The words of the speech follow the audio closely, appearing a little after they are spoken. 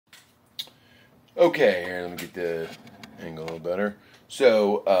Okay, here, let me get the angle a little better.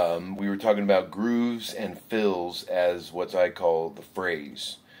 So, we were talking about grooves and fills as what I call the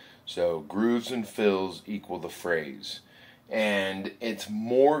phrase. So, grooves and fills equal the phrase. And it's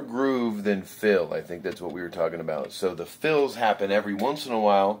more groove than fill. I think that's what we were talking about. So, the fills happen every once in a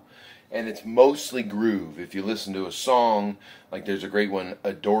while, and it's mostly groove. If you listen to a song, like there's a great one,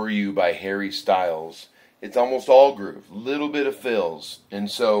 Adore You by Harry Styles, it's almost all groove, little bit of fills.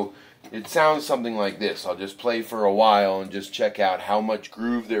 And so it sounds something like this. I'll just play for a while and just check out how much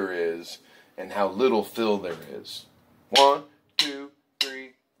groove there is and how little fill there is. 1, 2,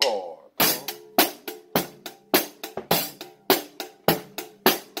 3, 4.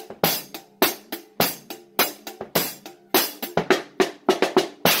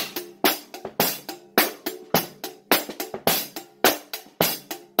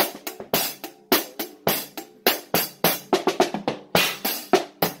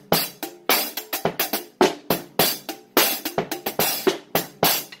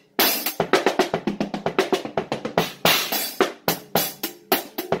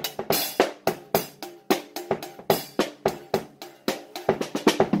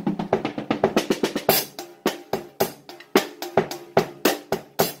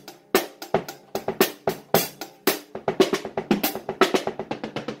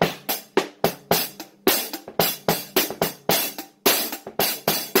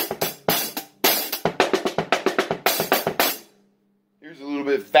 Here's a little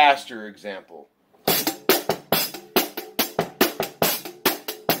bit faster example.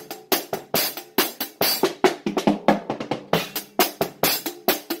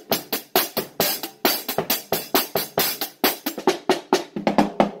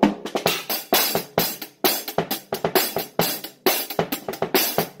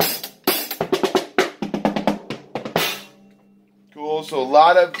 Cool, so a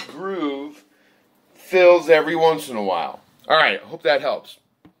lot of groove fills every once in a while. All right, I hope that helps.